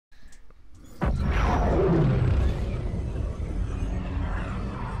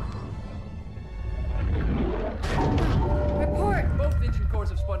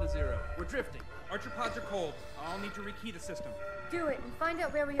pods are cold. I'll need to rekey the system. Do it and find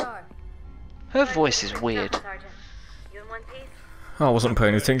out where we are. Her voice is weird. Sergeant. You in one piece? I wasn't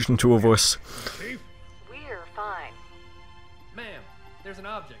paying attention to her voice. We're fine. Ma'am, there's an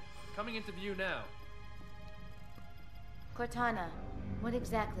object coming into view now. Cortana, what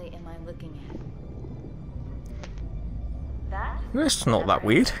exactly am I looking at? That? It's not that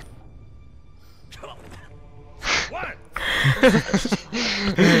weird. What?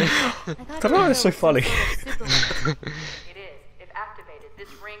 That is so funny. It is. If activated, this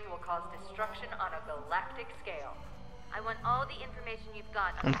ring will cause destruction on a galactic scale. I want all the information you've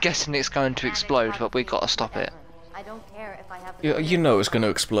got. I'm guessing it's going to explode, but we gotta stop it. I don't care if I have You know it's going to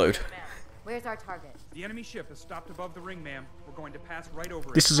explode. Where's our target? The enemy ship is stopped above the ring, ma'am. We're going to pass right over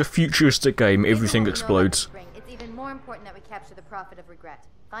This it. is a futuristic game, everything explodes. It's even more important that we capture the Prophet of Regret.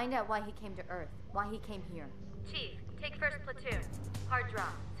 Find out why he came to Earth, why he came here. Chief, take first platoon. Hard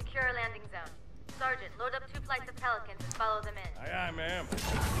drop. Secure a landing zone. Sergeant, load up 2 flights of Pelicans and follow them in. Aye, aye, ma'am.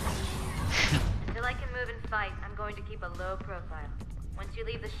 Until I can move and fight, I'm going to keep a low profile. Once you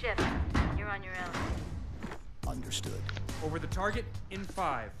leave the ship, you're on your own. Understood. Over the target in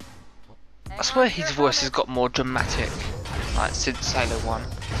 5. I swear his voice has got more dramatic, like since Halo 1.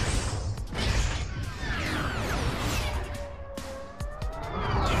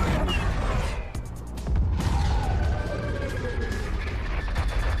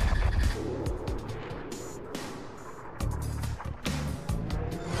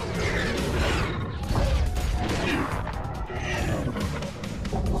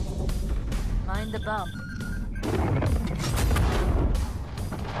 Mind the bump.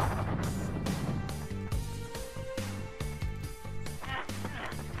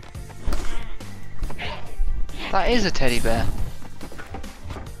 That is a teddy bear.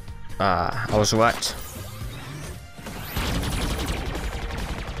 Ah, I was right.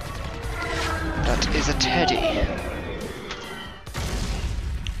 That is a teddy.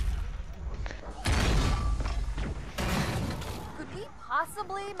 Could we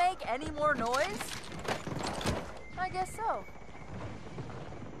possibly make any more noise? I guess so.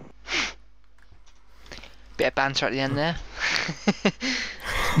 Bit of banter at the end there.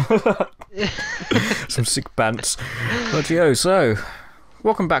 Some sick bants. But yo, so,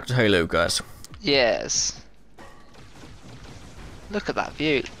 welcome back to Halo, guys. Yes. Look at that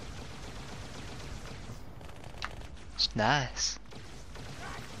view. It's nice.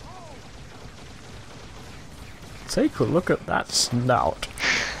 Take a look at that snout.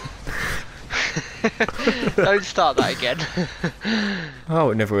 Don't start that again.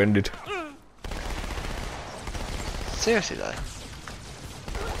 Oh, it never ended. Seriously though.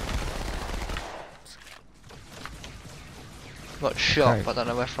 Got shot, Okay. but I don't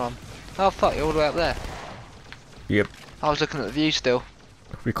know where from. Oh fuck, you're all the way up there. Yep. I was looking at the view still.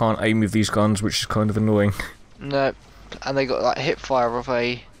 We can't aim with these guns, which is kind of annoying. No. And they got like hip fire of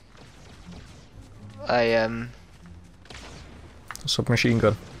a Submachine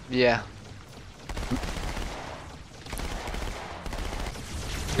gun. yeah.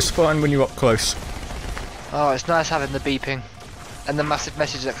 It's fine when you're up close. Oh, it's nice having the beeping and the massive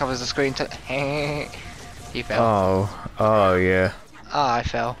message that covers the screen to you fell. Oh yeah. Ah, I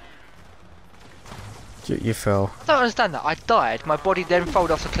fell. You fell. I don't understand that. I died, my body then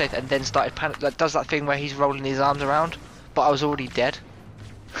folded off the cliff and then started panic, like does that thing where he's rolling his arms around, but I was already dead.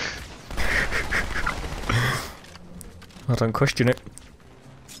 I don't question it.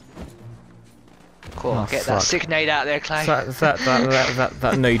 Cool, Oh, get that fuck. sick nade out there, Clay.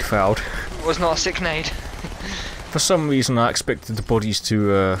 That nade failed. It was not a sick nade. For some reason I expected the bodies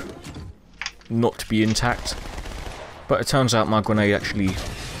to not be intact. But it turns out my grenade actually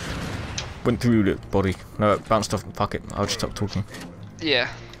went through the body. No, it bounced off. Fuck it, I'll just stop talking. Yeah,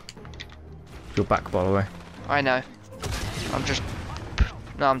 You're back, by the way. I know. I'm just...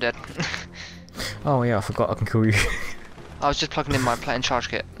 No, I'm dead. Oh yeah, I forgot I can kill you. I was just plugging in my plane charge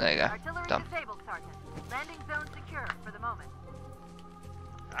kit. There you go. Artillery Done. disabled, Sergeant. Landing zone secure for the moment.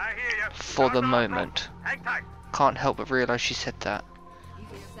 I hear you. For the moment. Hang tight. Can't help but realise she said that.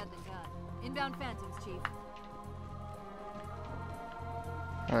 Easier said than done. Inbound Phantoms, Chief.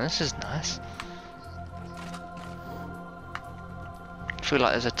 Oh, this is nice. I feel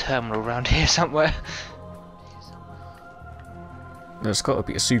like there's a terminal around here somewhere. There's got to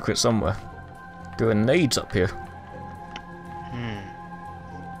be a secret somewhere. There are nades up here.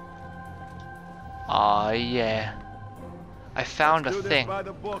 Ah, yeah. I found a thing. By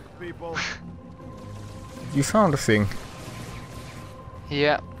the book, people. You found a thing.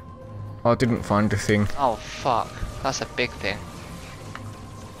 Yeah. I didn't find a thing. Oh, fuck. That's a big thing.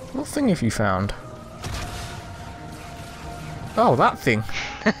 What thing have you found? Oh, that thing.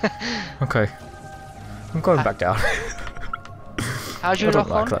 Okay. I'm going back down. How do you I don't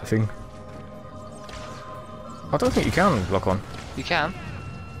lock on? like that thing. I don't think you can lock on. You can.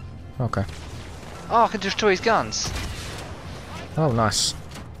 Okay. Oh, I can destroy his guns. Oh, nice.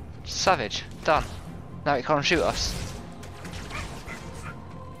 Savage. Done. Now he can't shoot us.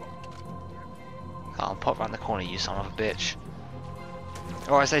 I'll pop round the corner, you son of a bitch.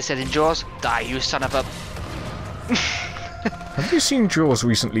 Or as they said in Jaws, die, you son of a... Have you seen Jaws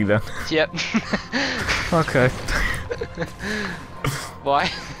recently then? Yep. Okay.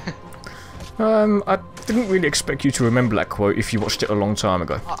 Why? I didn't really expect you to remember that quote if you watched it a long time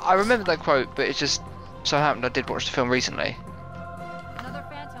ago. I remember that quote, but it just so happened I did watch the film recently. Another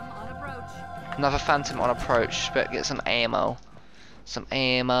phantom on approach. Another phantom on approach. Better get some ammo. Some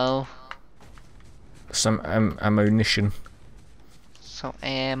ammo. Some ammunition. Some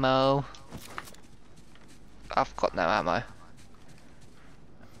ammo. I've got no ammo.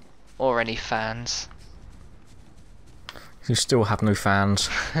 Or any fans. You still have no fans.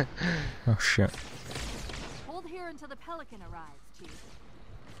 Oh shit. Hold here until the Pelican arrives, Chief.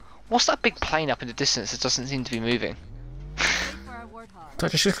 What's that big plane up in the distance that doesn't seem to be moving? Wait for our warthog.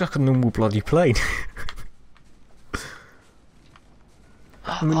 That just looks like a normal bloody plane.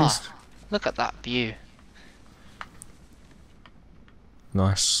 I mean, it's Look at that view.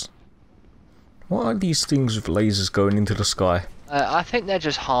 nice. What are these things with lasers going into the sky? I think they're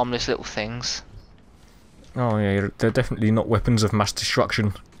just harmless little things. Oh yeah, they're definitely not weapons of mass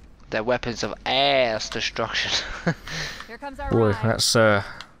destruction. They're weapons of ass destruction. Here comes our Boy, ride. that's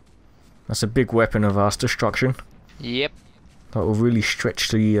a big weapon of mass destruction. Yep. That will really stretch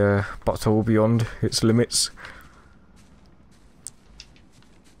the butthole beyond its limits.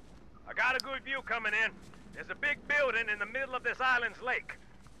 I got a good view coming in. There's a big building in the middle of this island's lake.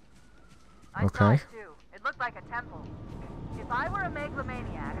 I saw Okay. it too. It looked like a temple. If I were a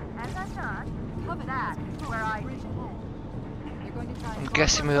megalomaniac, and I'm not, that's where I... I'm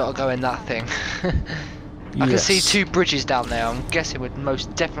guessing we gotta go in that thing. I can see 2 bridges down there. I'm guessing we're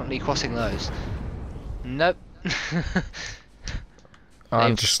most definitely crossing those. Nope.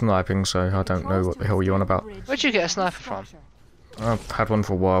 I'm just sniping, so I don't know what the hell you're on about. Where'd you get a sniper from? I've had one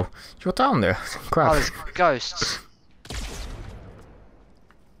for a while. You're down there. Oh, Crap. there's ghosts.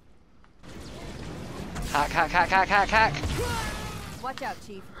 Hack, hack, hack, hack, hack, hack. Watch out,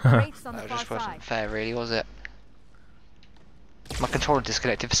 Chief. Wraiths on the That far just side. wasn't fair, really, was it? My controller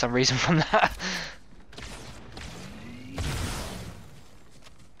disconnected for some reason from that.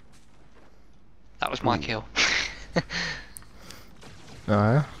 That was my kill.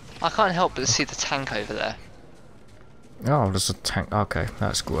 Oh, I can't help but see the tank over there. oh, there's a tank. Okay,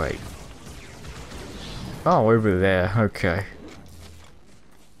 that's great. Oh, over there. Okay.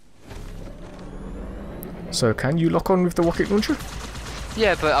 So, can you lock on with the rocket launcher?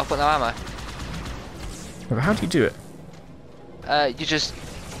 Yeah, but I've got no ammo. But how do you do it? You just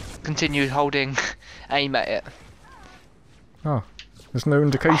continue holding aim at it. Oh, there's no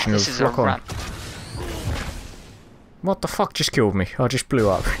indication This of is a lock on. ramp. What the fuck just killed me? I just blew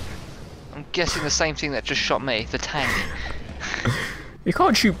up. I'm guessing the same thing that just shot me, the tank. You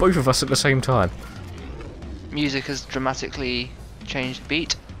can't shoot both of us at the same time. Music has dramatically changed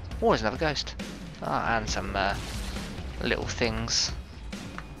beat. Oh, there's another ghost. Ah, and some little things.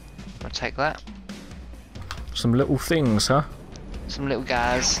 I'll take that. Some little things, huh? Some little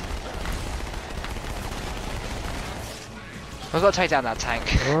guys. We've got to take down that tank.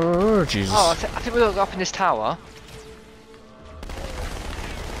 Oh, Jesus. Oh, I think we've got to go up in this tower.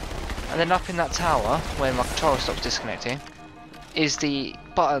 And then up in that tower, when my controller stops disconnecting, is the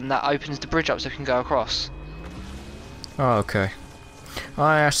button that opens the bridge up so we can go across. Oh, okay.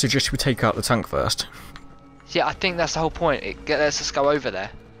 I suggest we take out the tank first. Yeah, I think that's the whole point. It lets us go over there.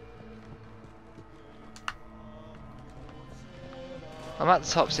 I'm at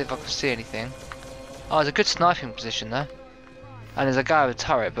the top to see if I can see anything. Oh, there's a good sniping position there. And there's a guy with a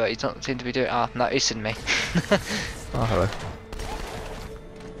turret, but he doesn't seem to be doing... Ah, no, he's seen me. Oh, hello.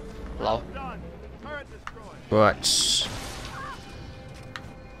 Lol. Done. Turret destroyed. Right.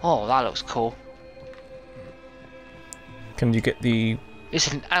 Oh, that looks cool. Can you get the... It's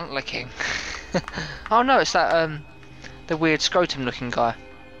an antler king. Oh no, it's that, the weird scrotum looking guy.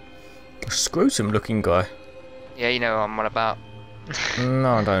 scrotum looking guy? Yeah, you know what I'm on about.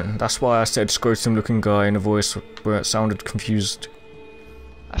 No, I don't. That's why I said scrotum looking guy in a voice where it sounded confused.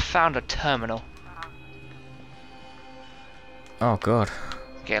 I found a terminal. Oh god.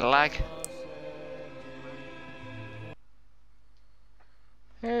 Get a lag.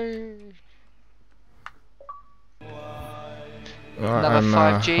 Hey. Right, Another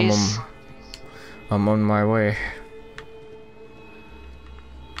 5Gs. I'm on my way.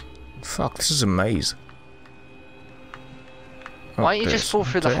 Fuck, this is a maze. Why don't you just fall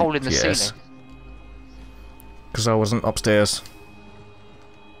through the hole in the ceiling? Because I wasn't upstairs.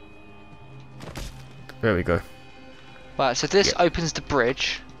 There we go. Right, so this opens the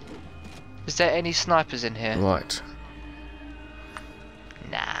bridge. Is there any snipers in here? Right.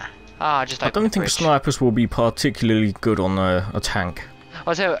 Nah. Ah, just open I don't think bridge. snipers will be particularly good on a tank.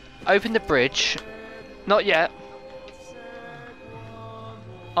 I'll tell you what, open the bridge. Not yet.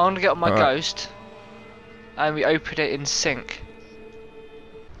 I'm gonna get on my ghost. And we open it in sync.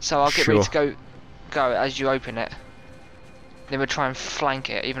 So I'll get ready to go as you open it. Then we'll try and flank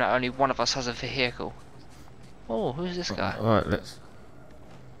it, even though only one of us has a vehicle. Oh, who's this guy? Alright, let's...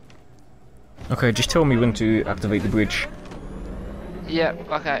 Okay, just tell me when to activate the bridge. Yeah,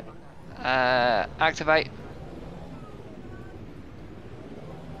 okay. Activate.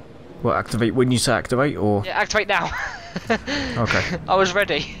 What, activate when you say activate, or...? Yeah, activate now. Okay. I was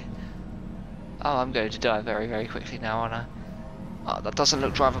ready. Oh, I'm going to die very, very quickly now, aren't I? Oh, that doesn't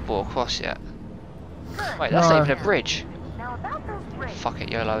look drivable across yet. Wait, that's not even a bridge. Fuck it,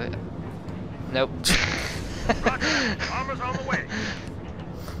 YOLO it. Nope. Armor's on the way.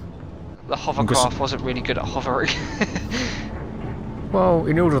 The hovercraft wasn't really good at hovering. Well,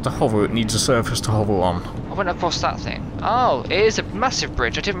 in order to hover, it needs a surface to hover on. I went across that thing. Oh, it is a massive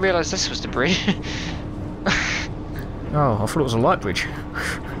bridge. I didn't realise this was the bridge. Oh, I thought it was a light bridge.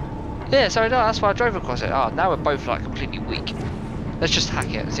 Yeah, so no, that's why I drove across it. Oh, now we're both like completely weak. Let's just hack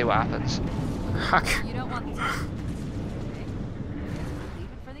it and see what happens. Hack. You don't want these. Leave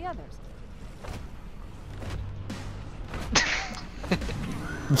it for the others.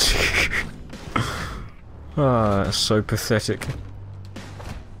 Ah, that's so pathetic.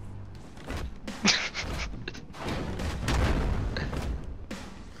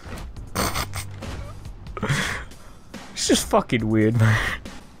 It's just fucking weird, man.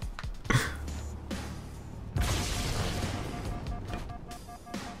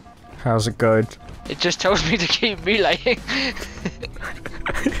 How's it going? It just tells me to keep relaying.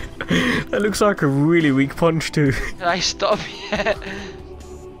 That looks like a really weak punch too. Can I stop yet?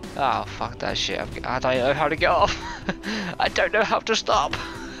 Oh, fuck that shit. I don't know how to get off. I don't know how to stop.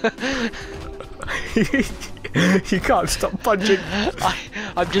 You can't stop punching.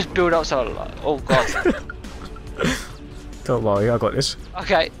 I'm just built up so like, oh god. Don't worry, I got this.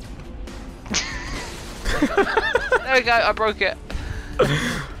 Okay. There we go, I broke it.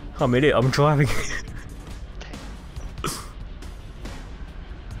 I'm in it, I'm driving.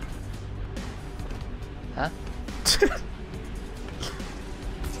 Huh?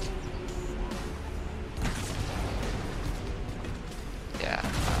 Yeah.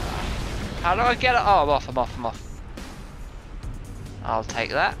 How do I get it? Oh, I'm off. I'll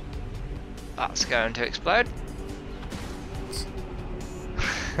take that. That's going to explode.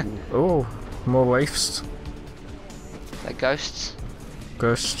 Oh, more wraiths. They're ghosts.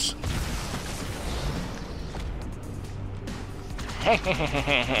 Ghosts.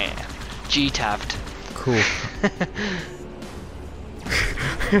 GTAVed. Cool.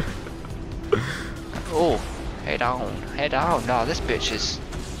 Oh, head on. No, this bitch is.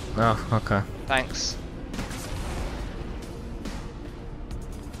 Oh, okay. Thanks.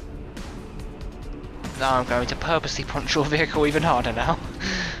 Now I'm going to purposely punch your vehicle even harder now.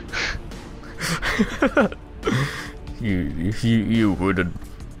 You wouldn't.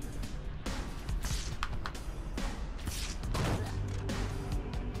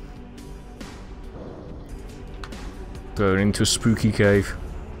 Going into a spooky cave.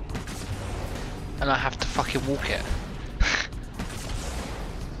 And I have to fucking walk it.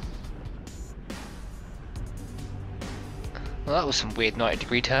 Well, that was some weird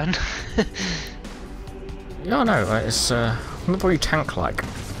 90-degree turn. Yeah, I know, it's not very tank-like.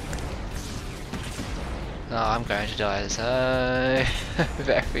 No, I'm going to die so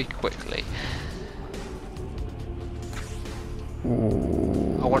very quickly.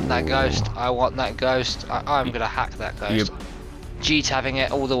 Ooh. I want that ghost. I'm gonna hack that ghost. Yep. GTAVving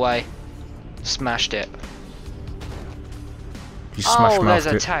it all the way. Smashed it. You smash Oh, there's mouthed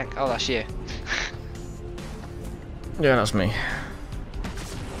a it. tank. Oh, that's you. Yeah, that's me.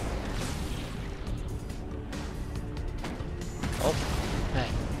 Oh, hey.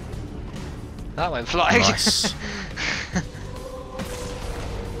 That went flying. Nice.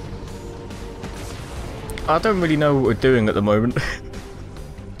 I don't really know what we're doing at the moment.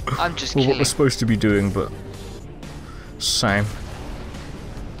 I'm just Well, what killing. we're supposed to be doing, but same.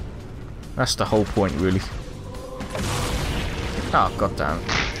 That's the whole point, really. Oh, goddamn.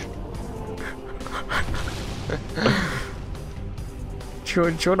 Do you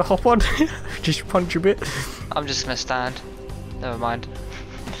want to hop on? Just punch a bit. I'm just gonna stand. Never mind.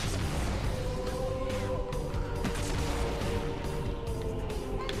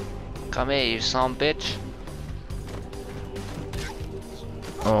 Come here, you son bitch.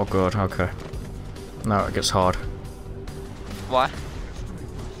 Oh god, okay. Now it gets hard. Why?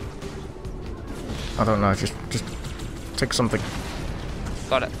 I don't know, just take something.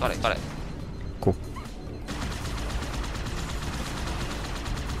 Got it, got it, got it. Cool.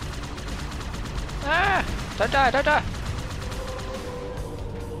 Ah! Don't die, don't die!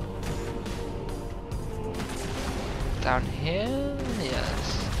 Down here?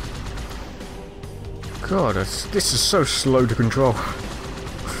 Yes. God, this is so slow to control.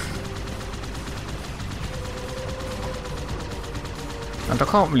 And I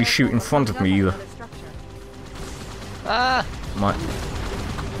can't really shoot in front of me either. Ah! My...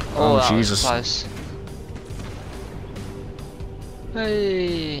 Oh, that Jesus. was close.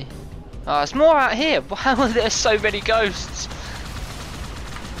 Hey! Oh, it's more out here. Why are there so many ghosts?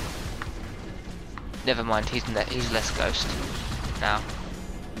 Never mind, he's less ghost now.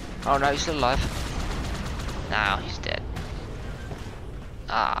 Oh no, he's still alive. Now he's dead.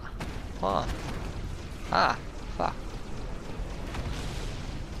 Ah, what? Ah, fuck.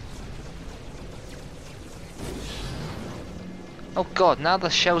 Oh god, now the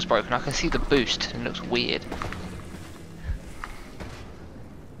shell's broken, I can see the boost and it looks weird.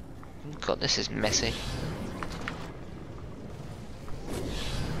 God, this is messy.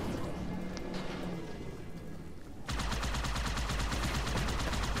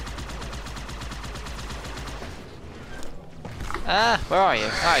 Ah, where are you?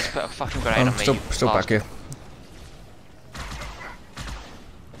 Ah, he's put a fucking grenade on me. Still back here.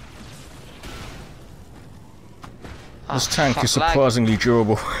 This tank is surprisingly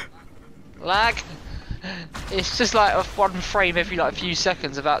durable. Lag. It's just like a one frame every like few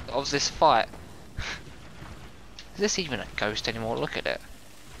seconds of this fight. Is this even a ghost anymore? Look at it.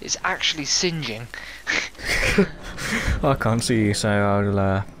 It's actually singeing. I can't see you, so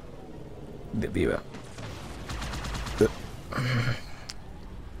I'll be about.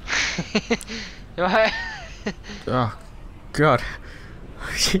 Right. Oh god.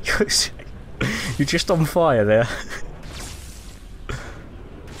 You're just on fire there.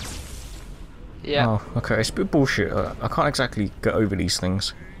 Yeah. Oh, okay, it's a bit bullshit. I can't exactly get over these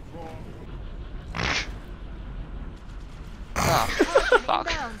things. Oh,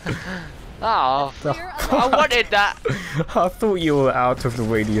 fuck. Oh, I wanted that. I thought you were out of the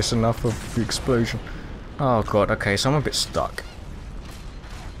radius enough of the explosion. Oh god, okay, so I'm a bit stuck.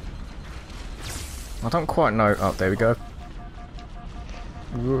 I don't quite know. Oh, there we go.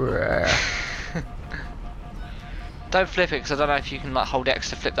 Don't flip it, because I don't know if you can like hold X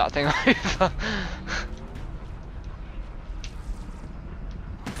to flip that thing over.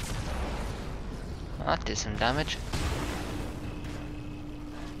 That did some damage.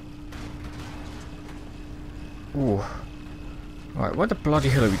 Ooh. Right, where the bloody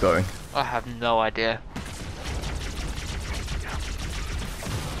hell are we going? I have no idea.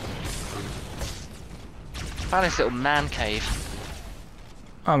 Found this little man cave.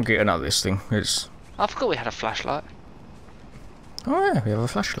 I'm getting out of this thing. It's... I forgot we had a flashlight. Oh yeah, we have a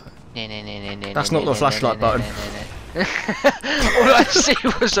flashlight. No, That's not the flashlight button. All I see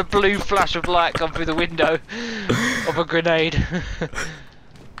was a blue flash of light come through the window of a grenade.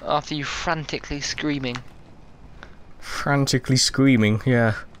 After you frantically screaming. Frantically screaming,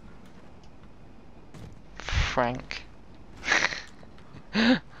 yeah. Frank.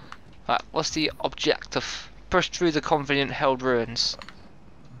 Right, what's the objective? Push through the convenient held ruins.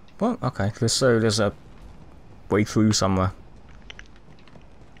 Well, okay, there's a way through somewhere.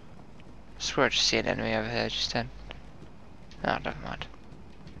 I swear I just see an enemy over here just then. No, never mind.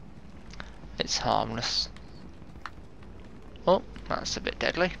 It's harmless. Oh, that's a bit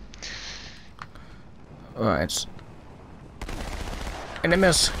deadly. Alright.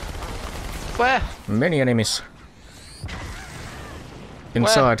 Enemies! Where? Many enemies.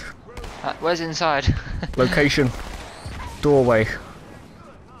 Inside. Where's inside? Location. Doorway.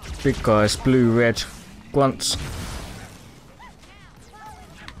 Big guys, blue, red, grunts.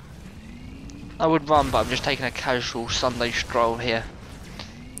 I would run, but I'm just taking a casual Sunday stroll here.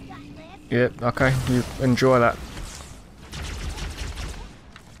 Yep, okay, you enjoy that.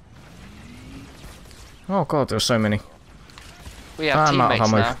 Oh god, there's so many. We have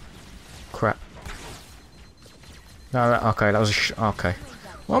teammates now. Crap. No, okay, that was a okay.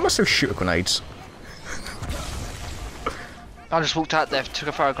 Why am I so shooting grenades? I just walked out there, took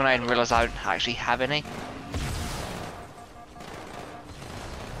a fire grenade and realised I don't actually have any.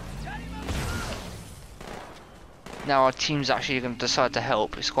 Now our team's actually going to decide to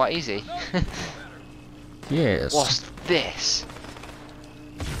help. It's quite easy. Yes. What's this?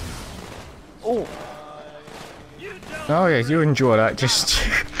 Oh. Oh yeah, you enjoy that. Just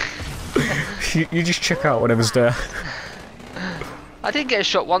You just check out whatever's there. I did get a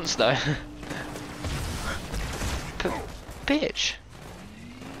shot once though. Bitch.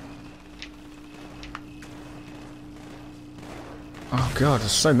 Oh god,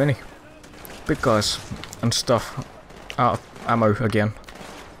 there's so many. Big guys and stuff. Out of ammo again.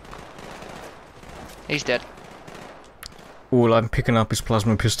 He's dead. All I'm picking up is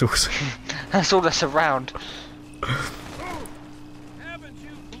plasma pistols. That's all that's around. Haven't you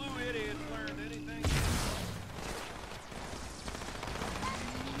blue idiots learned anything?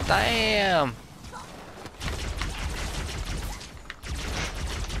 Damn.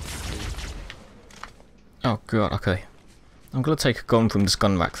 Oh god, okay. I'm gonna take a gun from this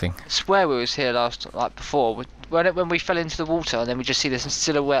gun rack thing. I swear we was here like before. When we fell into the water and then we just see this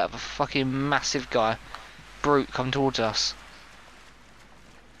silhouette of a fucking massive guy. Brute come towards us.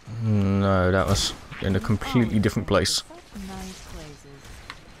 No, that was in a completely different place.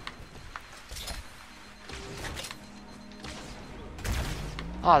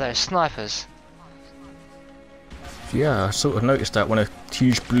 Oh, they're snipers. Yeah, I sort of noticed that when a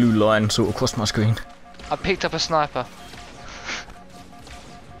huge blue line sort of crossed my screen. I picked up a sniper.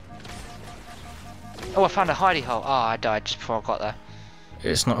 Oh, I found a hidey hole. Oh, I died just before I got there.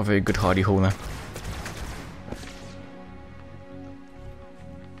 It's not a very good hidey hole then.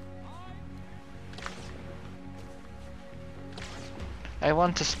 I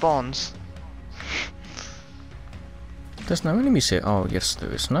want to spawns. There's no enemies here. Oh, yes,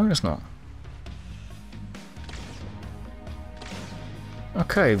 there is. No, there's not.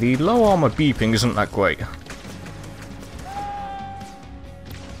 Okay, the low armor beeping isn't that great.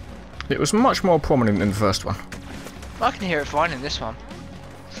 It was much more prominent in the first one. I can hear it fine in this one.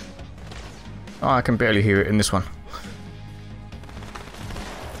 Oh, I can barely hear it in this one.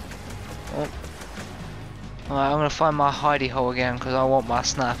 Oh. Alright, I'm gonna find my hidey hole again because I want my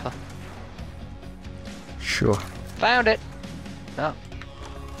sniper. Sure. Found it! Oh.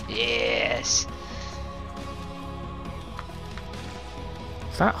 Yes!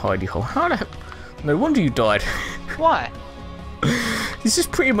 That hidey hole. How the hell? No wonder you died. Why? This is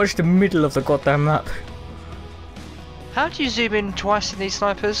pretty much the middle of the goddamn map. How do you zoom in twice in these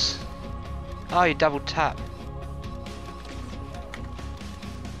snipers? Oh, you double tap.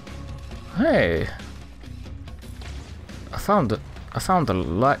 Hey. I found a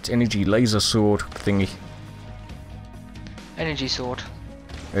light energy laser sword thingy. Energy sword.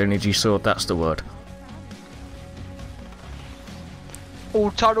 Energy sword, that's the word. All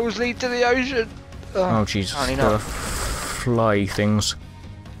tunnels lead to the ocean! Oh Jesus, apparently there not. are fly things.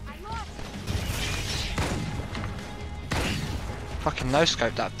 Fucking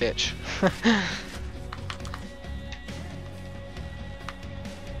no-scope that bitch.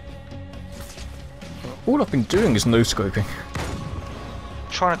 All I've been doing is no-scoping.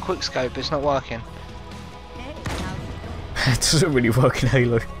 Trying to quick-scope, it's not working. It doesn't really work in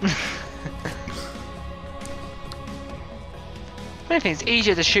Halo. I think it's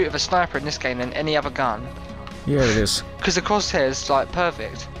easier to shoot with a sniper in this game than any other gun. Yeah, it is. Because the crosshair is like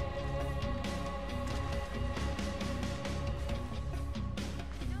perfect.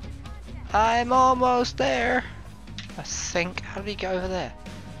 I'm almost there. I think. How do we go over there?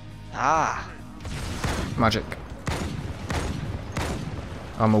 Ah. Magic.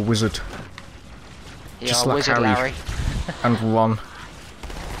 I'm a wizard. You're Just a like wizard, Harry. Larry. And run.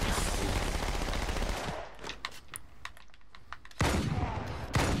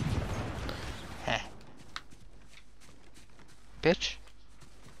 Bitch.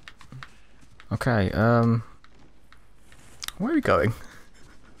 Okay, where are we going?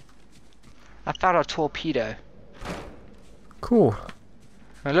 I found a torpedo. Cool.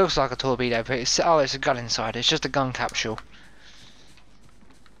 It looks like a torpedo, but it's a gun inside. It's just a gun capsule.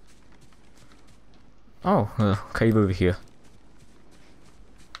 Oh, cave over here.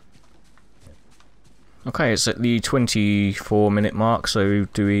 Okay, it's at the 24-minute mark, so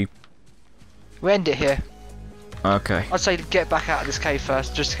do we... We end it here. Okay, I'd say get back out of this cave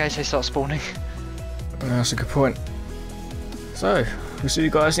first, just in case they start spawning. that's a good point. So, we'll see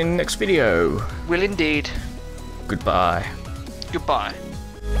you guys in the next video. Will indeed. Goodbye. Goodbye.